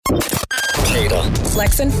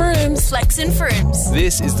Flex and Frooms. Flex and Frooms.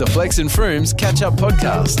 This is the Flex and Frooms Catch-Up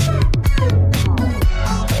Podcast.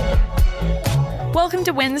 Welcome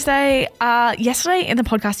to Wednesday. Yesterday in the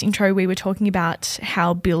podcast intro, we were talking about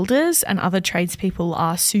how builders and other tradespeople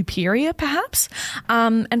are superior, perhaps.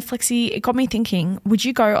 And Flexi, it got me thinking, would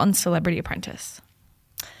you go on Celebrity Apprentice?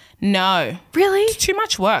 No. Really? It's too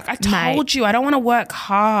much work. I told you, I don't want to work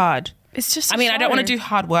hard. It's just I don't want to do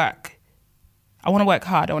hard work. I want to work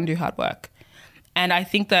hard. I want to do hard work. And I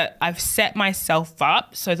think that I've set myself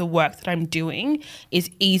up so the work that I'm doing is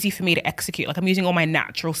easy for me to execute. Like I'm using all my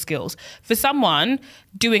natural skills. For someone,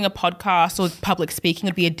 doing a podcast or public speaking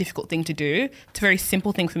would be a difficult thing to do. It's a very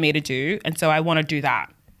simple thing for me to do. And so I want to do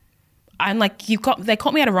that. I'm like, they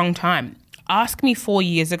caught me at a wrong time. Ask me 4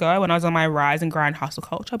 years ago when I was on my rise and grind hustle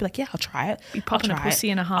culture. I'd be like, yeah, I'll try it. Be popping a pussy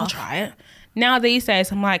and a half. I'll try it. Now these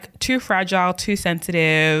days I'm like too fragile, too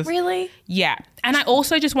sensitive. Really? Yeah. And I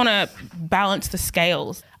also just want to balance the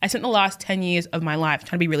scales. I spent the last 10 years of my life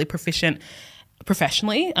trying to be really proficient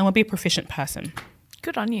professionally. I want to be a proficient person.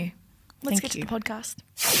 Good on you. Let's Thank get you. to the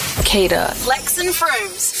podcast. Cater. Flex and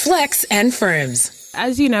Frooms. Flex and Frooms.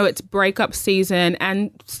 As you know, it's breakup season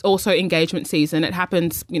and also engagement season. It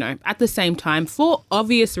happens, at the same time for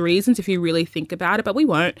obvious reasons if you really think about it, but we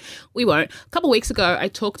won't. A couple of weeks ago, I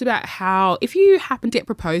talked about how if you happen to get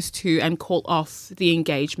proposed to and call off the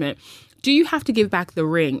engagement, do you have to give back the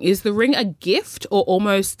ring? Is the ring a gift or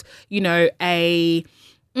almost, a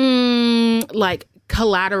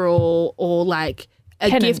collateral or like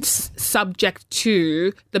a gift subject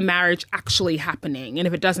to the marriage actually happening? And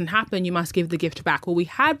if it doesn't happen, you must give the gift back. Well, we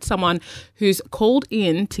had someone who's called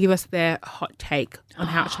in to give us their hot take on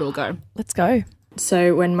how it should all go. Let's go.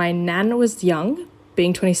 So when my nan was young,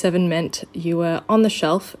 being 27 meant you were on the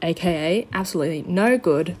shelf, aka absolutely no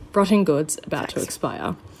good, rotten goods about to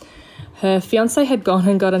expire. Her fiancé had gone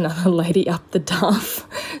and got another lady up the duff,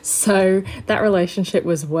 so that relationship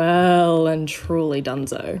was well and truly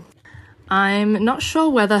donezo. I'm not sure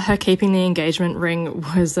whether her keeping the engagement ring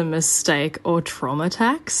was a mistake or trauma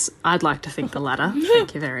tax. I'd like to think the latter.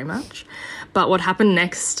 Thank you very much. But what happened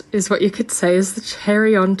next is what you could say is the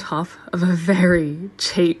cherry on top of a very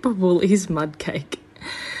cheap Woolies mud cake.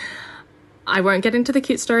 I won't get into the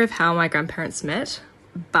cute story of how my grandparents met,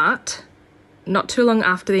 but not too long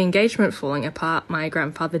after the engagement falling apart, my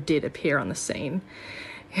grandfather did appear on the scene.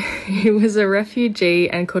 He was a refugee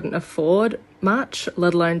and couldn't afford much,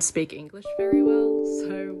 let alone speak English very well.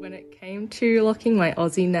 So when it came to locking my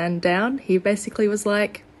Aussie nan down, he basically was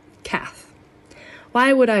like, Kath,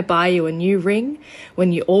 why would I buy you a new ring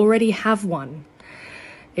when you already have one?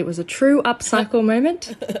 It was a true upcycle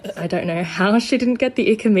moment. I don't know how she didn't get the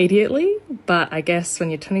ick immediately, but I guess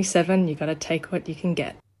when you're 27, you got to take what you can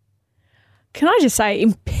get. Can I just say,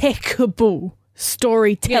 impeccable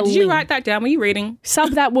storytelling. Yeah, did you write that down? Were you reading?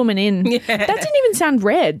 Sub that woman in. Yeah. That didn't even sound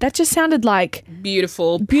read. That just sounded like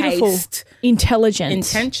Beautiful, paced, intelligent.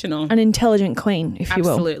 intentional. An intelligent queen, if you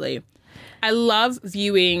will. Absolutely. I love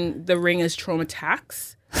viewing the ring as trauma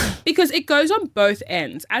tax because it goes on both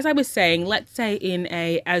ends. As I was saying, let's say in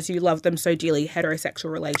a as you love them so dearly heterosexual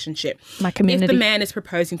relationship. My community. If the man is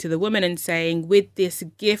proposing to the woman and saying, with this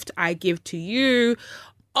gift I give to you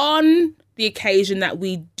on the occasion that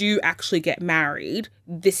we do actually get married,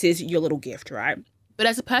 this is your little gift, right? But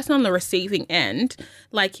as a person on the receiving end,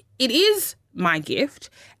 like it is my gift.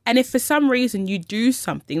 And if for some reason you do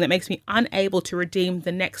something that makes me unable to redeem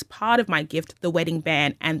the next part of my gift, the wedding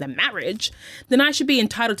band and the marriage, then I should be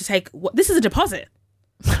entitled to take this is a deposit.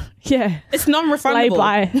 Yeah. It's non-refundable.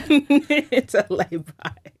 Lay-by. It's a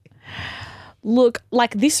lay-by. Look,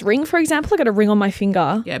 like this ring, for example, I got a ring on my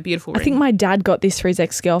finger. Yeah, beautiful ring. I think my dad got this for his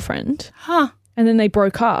ex-girlfriend. Huh. And then they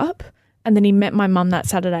broke up and then he met my mum that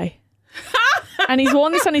Saturday. And he's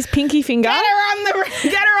worn this on his pinky finger. Get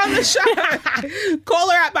her on the show.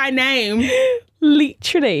 Call her out by name.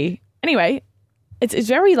 Literally. Anyway, it's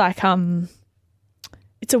very like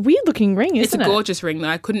it's a weird looking ring, isn't it? It's a gorgeous ring though.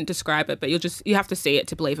 I couldn't describe it, but you have to see it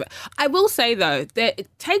to believe it. I will say though that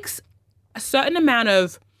it takes a certain amount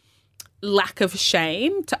of lack of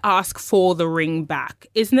shame to ask for the ring back.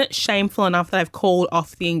 Isn't it shameful enough that I've called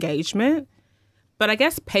off the engagement? But I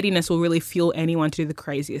guess pettiness will really fuel anyone to do the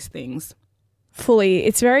craziest things. Fully.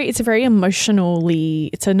 It's an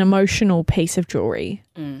emotional piece of jewelry.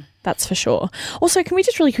 That's for sure. Also, can we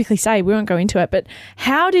just really quickly say, we won't go into it, but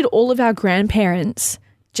how did all of our grandparents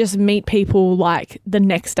just meet people like the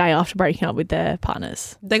next day after breaking up with their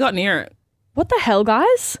partners? They got near it. What the hell,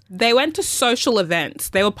 guys? They went to social events.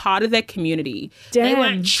 They were part of their community. Damn. They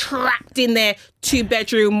weren't trapped in their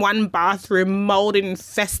 2-bedroom, 1-bathroom,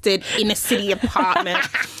 mold-infested inner-city apartment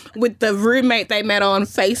with the roommate they met on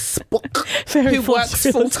Facebook Very who works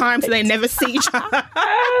false full-time so they never see each other.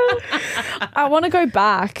 I want to go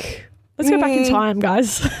back. Let's go back in time,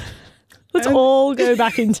 guys. Let's all go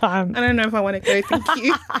back in time. I don't know if I want to go, thank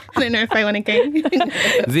you. I don't know if I want to go.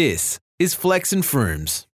 This is Flex and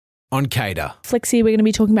Frooms on Cater. Flexi, we're going to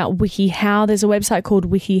be talking about WikiHow. There's a website called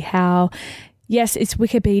WikiHow. Yes, it's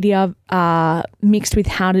Wikipedia mixed with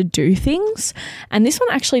how to do things. And this one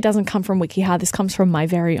actually doesn't come from WikiHow. This comes from my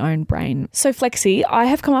very own brain. So Flexi, I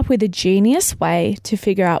have come up with a genius way to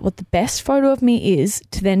figure out what the best photo of me is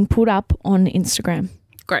to then put up on Instagram.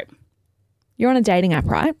 Great. You're on a dating app,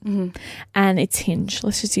 right? Mm-hmm. And it's Hinge.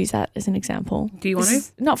 Let's just use that as an example. Do you want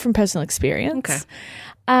to? Not from personal experience. Okay.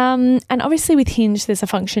 And obviously with Hinge, there's a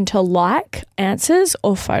function to like answers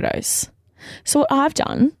or photos. So what I've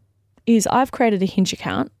done is I've created a Hinge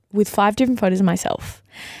account with 5 different photos of myself.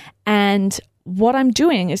 And what I'm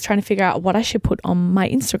doing is trying to figure out what I should put on my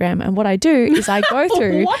Instagram. And what I do is I go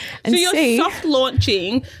through and so you're see soft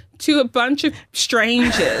launching to a bunch of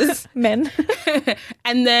strangers men.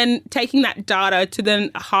 and then taking that data to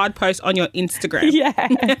then hard post on your Instagram. Yeah.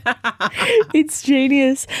 It's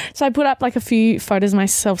genius. So I put up like a few photos of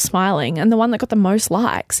myself smiling, and the one that got the most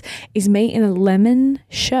likes is me in a lemon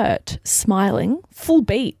shirt smiling, full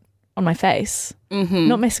beat on my face,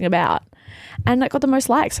 not messing about. And it got the most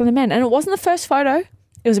likes on the men. And it wasn't the first photo.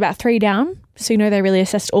 It was about 3 down. So, they really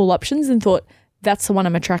assessed all options and thought, that's the one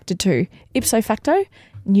I'm attracted to. Ipso facto,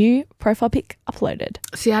 new profile pic uploaded.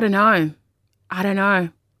 See, I don't know.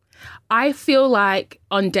 I feel like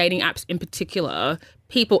on dating apps in particular,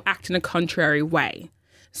 people act in a contrary way.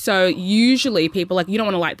 So usually people you don't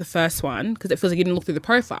want to like the first one because it feels like you didn't look through the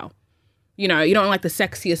profile. You don't want to like the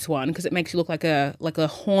sexiest one because it makes you look like a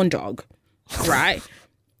horn dog, right?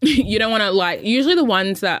 You don't want to usually the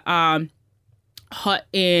ones that are hot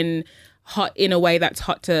in a way that's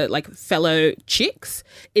hot to fellow chicks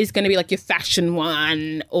is going to be your fashion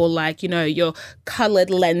one or your colored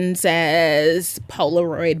lenses,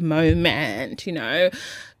 Polaroid moment,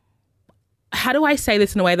 How do I say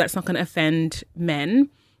this in a way that's not going to offend men?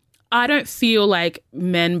 I don't feel like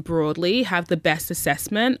men broadly have the best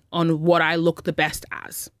assessment on what I look the best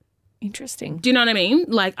as. Interesting. Do you know what I mean?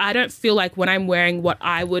 I don't feel like when I'm wearing what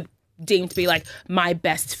I would deem to be my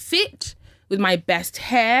best fit with my best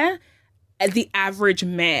hair, the average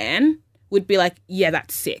man would be yeah,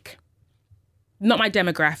 that's sick. Not my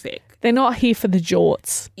demographic. They're not here for the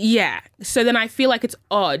jorts. Yeah. So then I feel like it's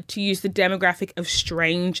odd to use the demographic of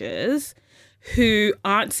strangers who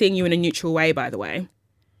aren't seeing you in a neutral way, by the way.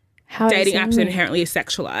 How dating apps are inherently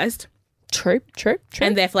sexualized. True.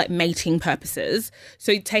 And they're for mating purposes.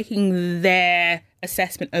 So taking their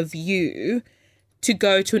assessment of you to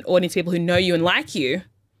go to an audience of people who know you and like you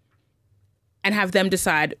and have them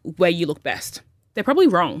decide where you look best. They're probably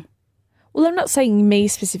wrong. Well, I'm not saying me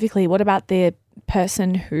specifically. What about the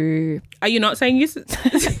person who... Are you not saying this?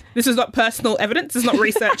 This is not personal evidence. This is not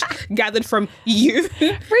research gathered from you.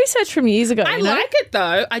 Research from years ago. I like it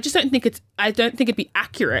though. I just don't think it'd be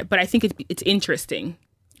accurate, but I think it's interesting.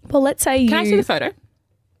 Well, let's say Can I see the photo?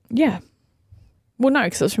 Yeah. Well, no,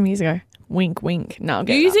 because it was from years ago. Wink, wink. No, I'll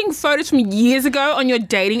get You're that. using photos from years ago on your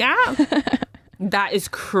dating app? That is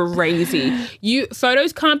crazy.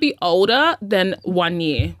 Photos can't be older than 1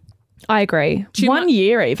 year. I agree. 1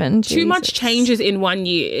 year even. Too much changes in 1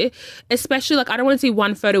 year, especially I don't want to see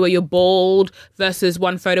one photo where you're bald versus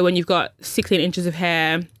one photo when you've got 16 inches of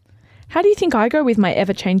hair. How do you think I go with my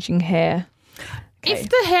ever-changing hair? Okay. If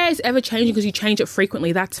the hair is ever changing because you change it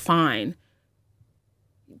frequently, that's fine.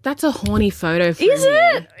 That's a horny photo for Is me.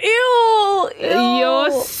 it? Ew.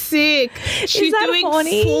 You're sick. She's that doing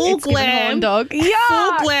horny? full It's giving horn glam, dog. Yeah.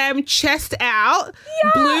 full glam, chest out,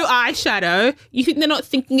 blue eyeshadow. You think they're not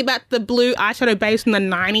thinking about the blue eyeshadow babes from the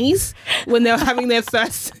 90s when they were having their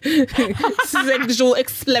first sexual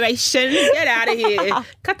exploration? Get out of here.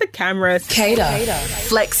 Cut the cameras. Cater.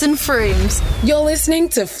 Flex and Frooms. You're listening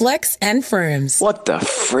to Flex and Frooms. What the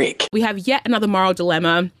frick? We have yet another moral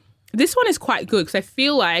dilemma. This one is quite good because I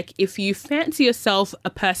feel like if you fancy yourself a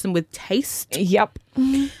person with taste, Yep.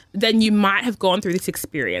 then you might have gone through this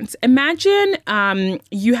experience. Imagine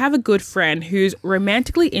you have a good friend who's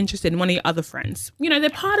romantically interested in one of your other friends. They're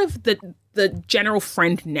part of the general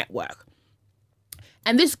friend network.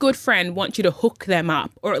 And this good friend wants you to hook them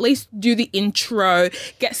up or at least do the intro,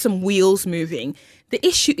 get some wheels moving. The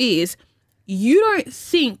issue is you don't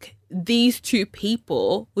think these two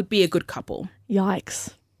people would be a good couple.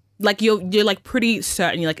 Yikes. Like you're like pretty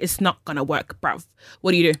certain you're like, it's not gonna work, bruv.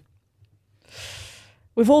 What do you do?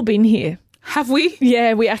 We've all been here. Have we?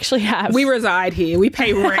 Yeah, we actually have. We reside here. We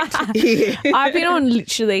pay rent here. I've been on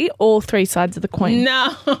literally all three sides of the coin.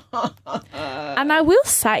 No. And I will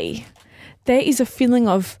say there is a feeling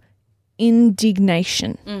of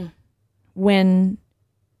indignation when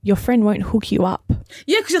your friend won't hook you up.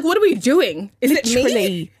 Yeah, because like, what are we doing? Is it me?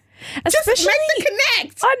 Literally. Just make the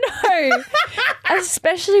connect. I know.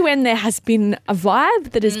 Especially when there has been a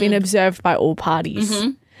vibe that has been observed by all parties.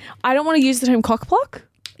 I don't want to use the term cockblock.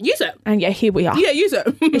 Use it. And yeah, here we are. Yeah, use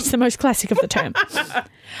it. It's the most classic of the term.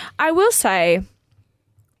 I will say,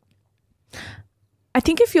 I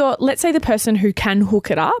think if you're, let's say the person who can hook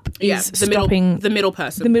it up is stopping. The middle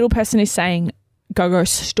person. The middle person is saying, go,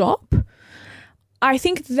 stop. I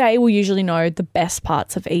think they will usually know the best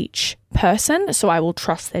parts of each person, so I will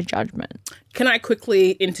trust their judgment. Can I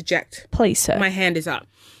quickly interject? Please, sir. My hand is up.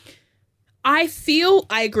 I feel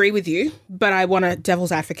I agree with you, but I want a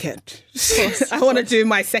devil's advocate. I want to do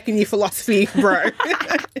my second year philosophy, bro.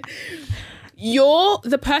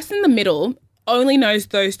 The person in the middle only knows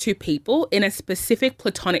those two people in a specific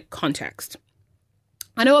platonic context.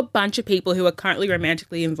 I know a bunch of people who are currently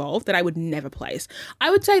romantically involved that I would never place. I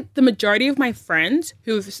would say the majority of my friends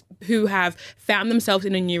who have found themselves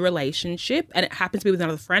in a new relationship and it happens to be with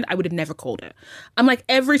another friend, I would have never called it. I'm like,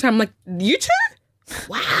 every time I'm like, you two?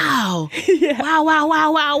 Wow. Yeah.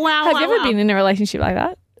 Wow. Have you ever been in a relationship like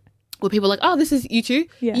that? Where people are like, oh, this is you two?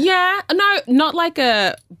 Yeah. No, not like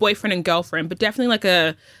a boyfriend and girlfriend, but definitely like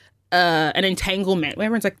an entanglement where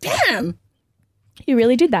everyone's like, damn. You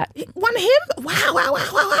really did that. One him?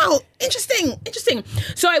 Wow. Interesting.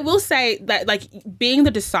 So I will say that like being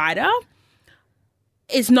the decider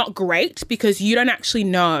is not great because you don't actually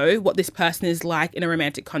know what this person is like in a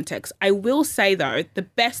romantic context. I will say though, the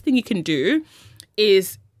best thing you can do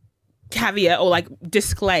is caveat or like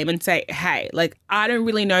disclaim and say, hey, like I don't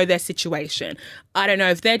really know their situation. I don't know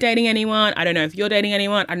if they're dating anyone. I don't know if you're dating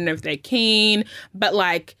anyone. I don't know if they're keen, but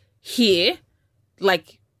like here,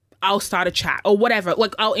 like I'll start a chat or whatever.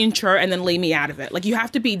 Like I'll intro and then leave me out of it. Like you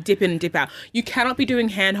have to be dip in and dip out. You cannot be doing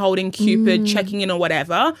hand holding, Cupid, checking in or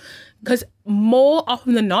whatever. Because more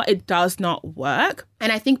often than not, it does not work.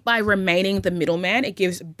 And I think by remaining the middleman, it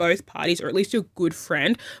gives both parties, or at least your good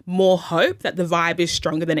friend, more hope that the vibe is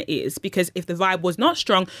stronger than it is. Because if the vibe was not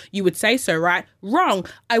strong, you would say so, right? Wrong.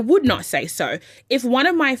 I would not say so. If one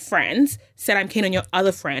of my friends said, I'm keen on your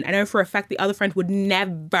other friend, I know for a fact the other friend would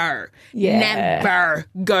never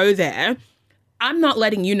go there. I'm not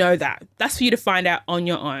letting you know that. That's for you to find out on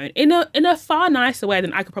your own in a far nicer way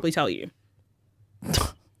than I could probably tell you.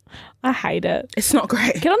 I hate it. It's not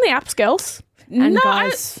great. Get on the apps, girls. And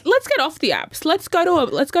guys. Let's get off the apps. Let's go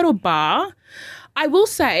to a bar. I will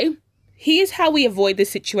say, here's how we avoid this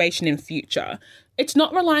situation in future. It's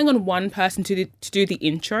not relying on one person to do the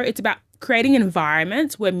intro. It's about creating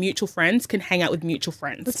environments where mutual friends can hang out with mutual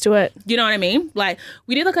friends. Let's do it. You know what I mean? Like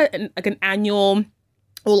we did like an annual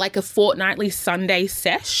or like a fortnightly Sunday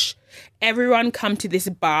sesh. Everyone come to this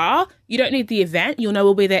bar. You don't need the event. You'll know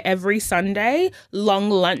we'll be there every Sunday.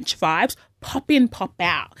 Long lunch vibes. Pop in, pop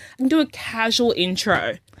out. And do a casual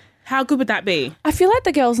intro. How good would that be? I feel like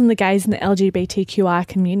the girls and the gays in the LGBTQI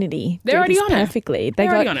community They're already on perfectly. it. They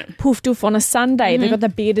They're already got on it. poof doof on a Sunday. They got the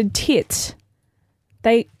bearded tit.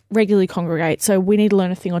 They regularly congregate, so we need to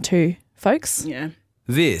learn a thing or two, folks. Yeah.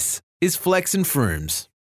 This is Flex and Frooms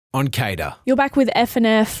on Cater. You're back with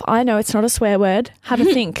F&F. I know it's not a swear word. Have a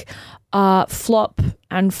think. Flop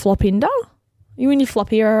and flopinder. You in your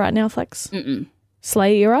flop era right now, Flex? Mm-mm.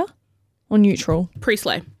 Slay era or neutral?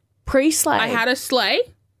 Pre-slay. Pre-slay. I had a slay.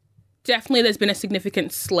 Definitely there's been a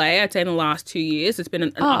significant slay, I'd say in the last 2 years. It's been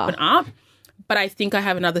an up and up. But I think I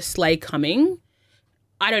have another slay coming.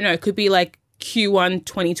 I don't know. It could be like Q1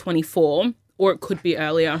 2024 or it could be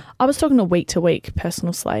earlier. I was talking a week-to-week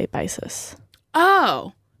personal slay basis.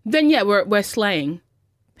 Oh. Then yeah, we're slaying.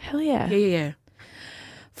 Hell yeah. Yeah.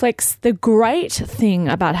 Flex, the great thing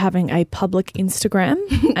about having a public Instagram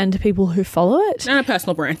and people who follow it. And a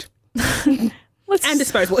personal brand. And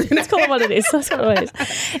disposable. Let's call it what it is. That's what it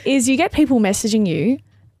is you get people messaging you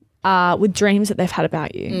with dreams that they've had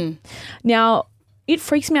about you. Now, it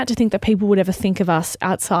freaks me out to think that people would ever think of us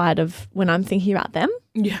outside of when I'm thinking about them.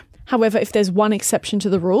 Yeah. However, if there's one exception to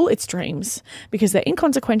the rule, it's dreams because they're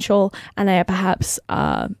inconsequential and they are perhaps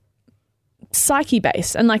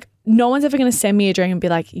psyche-based. And like no one's ever going to send me a dream and be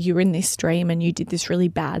like, you were in this dream and you did this really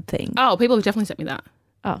bad thing. Oh, people have definitely sent me that.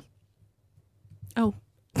 Oh.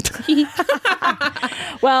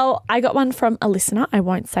 Well, I got one from a listener. I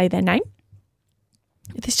won't say their name.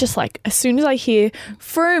 It's just like, as soon as I hear,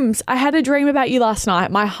 Frooms, I had a dream about you last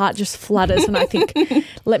night, my heart just flutters and I think,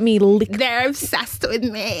 let me lick. They're obsessed with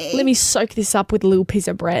me. Let me soak this up with a little piece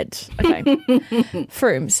of bread. Okay.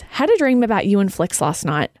 Frooms, had a dream about you and Flex last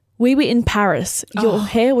night. We were in Paris. Your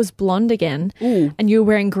hair was blonde again and you were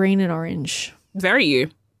wearing green and orange. Very you.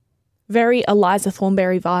 Very Eliza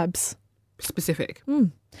Thornberry vibes. Specific.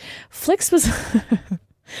 Flex was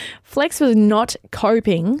not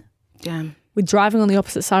coping Damn. with driving on the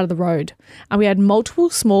opposite side of the road, and we had multiple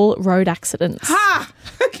small road accidents. Ha!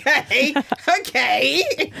 Okay.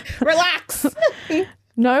 Okay. Relax.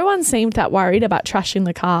 No one seemed that worried about trashing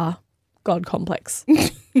the car. God complex.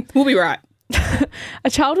 We'll be right. A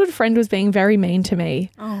childhood friend was being very mean to me.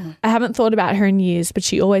 I haven't thought about her in years, but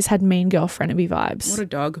she always had mean girl frenemy vibes. What a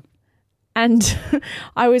dog. And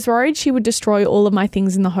I was worried she would destroy all of my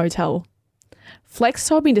things in the hotel. Flex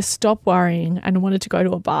told me to stop worrying and wanted to go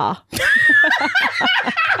to a bar.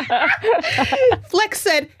 Flex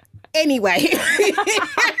said, anyway.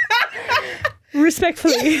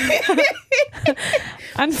 Respectfully.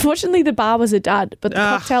 Unfortunately, the bar was a dud, but the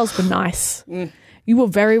cocktails were nice. You were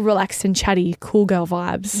very relaxed and chatty, cool girl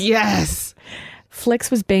vibes. Yes. Flex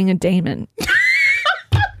was being a demon.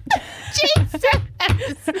 Jesus.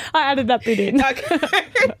 I added that bit in. Okay.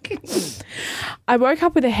 I woke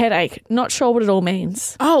up with a headache, not sure what it all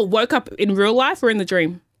means. Oh, woke up in real life or in the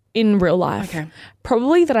dream? In real life. Okay.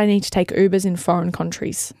 Probably that I need to take Ubers in foreign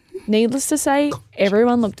countries. Needless to say,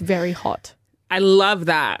 everyone looked very hot. I love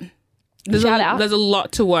that. There's Shout out. There's a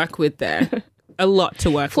lot to work with there. A lot to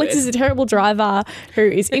work Flex with. is a terrible driver who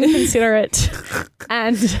is inconsiderate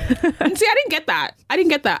and See, I didn't get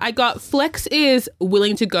that. I got Flex is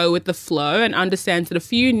willing to go with the flow and understands that a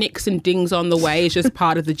few nicks and dings on the way is just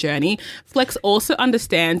part of the journey. Flex also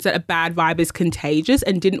understands that a bad vibe is contagious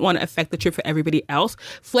and didn't want to affect the trip for everybody else.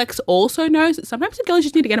 Flex also knows that sometimes the girls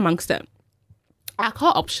just need to get amongst it.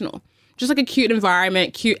 Alcohol optional. Just like a cute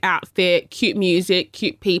environment, cute outfit, cute music,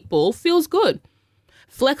 cute people feels good.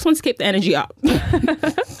 Flex wants to keep the energy up.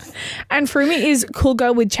 And Frumi is cool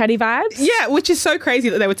girl with chatty vibes. Yeah, which is so crazy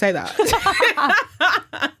that they would say that.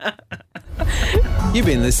 You've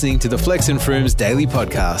been listening to the Flex and Frooms Daily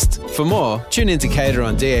Podcast. For more, tune in to Cater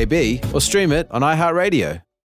on DAB or stream it on iHeartRadio.